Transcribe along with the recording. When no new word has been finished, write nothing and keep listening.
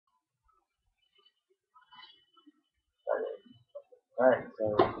Alright,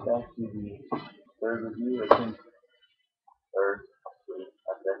 so back to the third review, I think, third, three,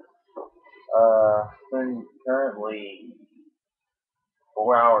 that's it. It's been currently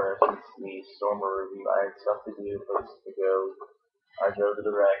 4 hours since the Stormer review. I had stuff to do, places to go. I go to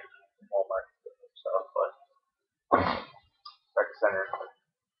the rec, Walmart, stuff, but rec center,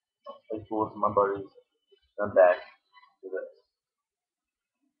 play pool with my buddies, then back to this.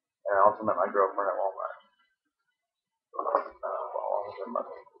 And I also met my girlfriend at Walmart. While I was in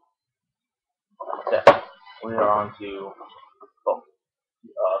Monday. Yeah, we are on to,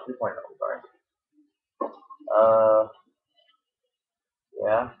 3.0, sorry. Uh,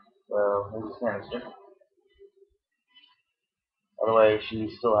 yeah, so here's the canister. By the way, she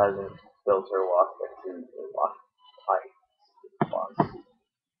still hasn't built her lock pick to lock height response.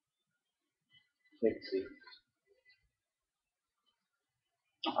 Pixie.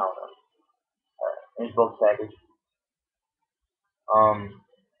 I don't know. Alright, here's both package.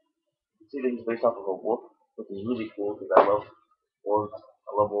 You see that he's based off of a wolf, which is really cool because I love wolves.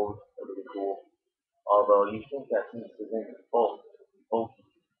 I love wolves. They're really cool. Although you think that since his name is both, so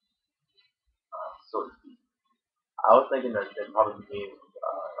to speak. I was thinking that they'd probably be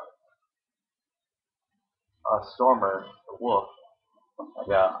Stormer, the wolf,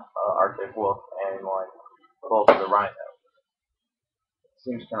 like a Arctic wolf, and like Bolt the rhino. It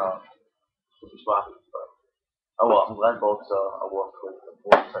seems kind of sloppy, but oh well. I'm glad Bolt's a wolf because the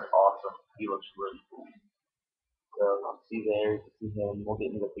wolves are awesome. He looks really cool. So see there, see him. We'll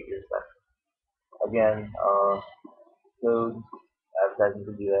get into the figures section again. Code advertising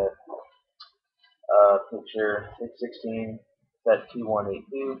can do that. Picture 616, set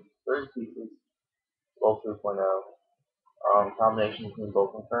 2182, 30 pieces, both 3.0. Combination between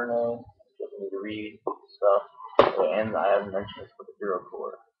both Inferno, that we need to read stuff, and I haven't mentioned this, but the Hero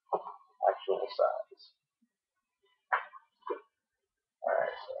Core actual size.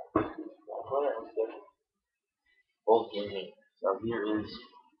 Alright, so let's get Bolt gaming. So here is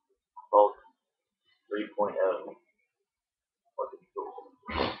Bolt 3.0. What the cool.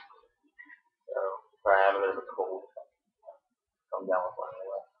 So parameter of cold. Come down with one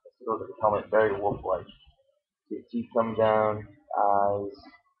anyway. Let's go to the helmet, very wolf-like. See the teeth come down, eyes,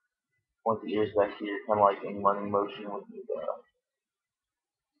 point the ears back here, kind of like in running motion with the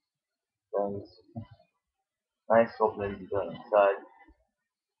things. Nice sculpted inside.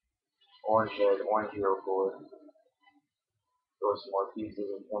 Orange head, orange hero core. Throw some more pieces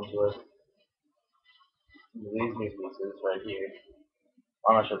into it. These new pieces right here.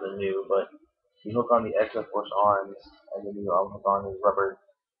 I'm not sure if they're new, but you hook on the extra force arms, and then you hook on his rubber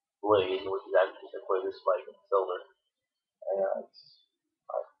blade, which is actually just a clear spike in silver. And it's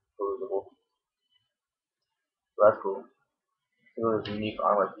closable. So that's cool. So there's a unique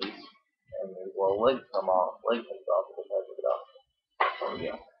armor piece. And there's a leg comes off, if I took it off. There we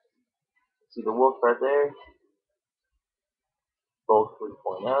go. See the wolf right there? Bolt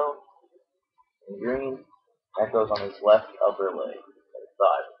 3.0 in green. That goes on his left upper leg, his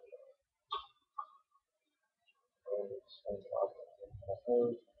thigh.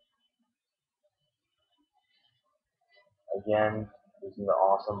 Again, using the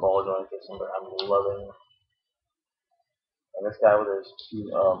awesome ball joint system that I'm loving. And this guy with his two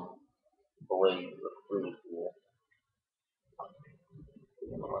blades look really cool.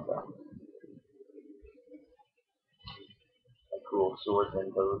 A cool sword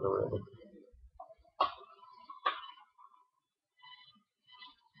and those are really.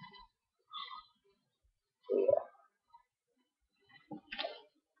 So yeah.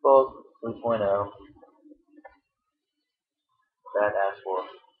 Both 3.0. Badass wolf.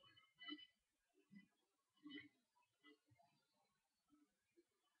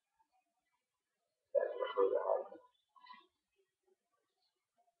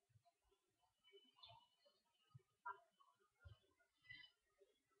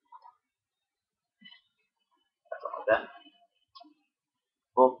 That's all like that.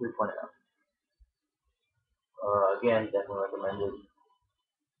 Both 3.0. Again, definitely recommended.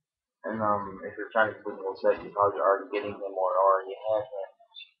 And if you're trying to complete the whole set, you probably already getting him or already have him.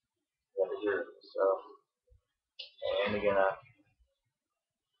 You have a hero. So, and again,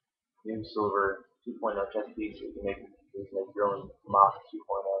 new silver 2.0 chest piece. You can make your own Mach 2.0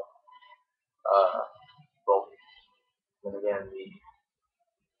 bolt. And again, the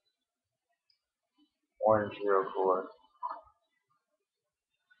orange hero core.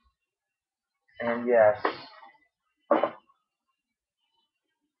 And yes,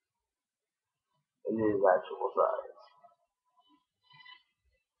 it is actual size.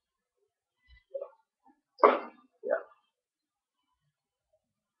 Yeah.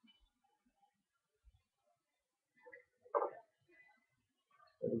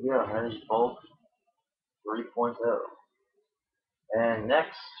 There we go. There's Bulk 3.0. And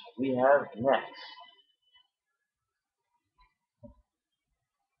next, we have Next.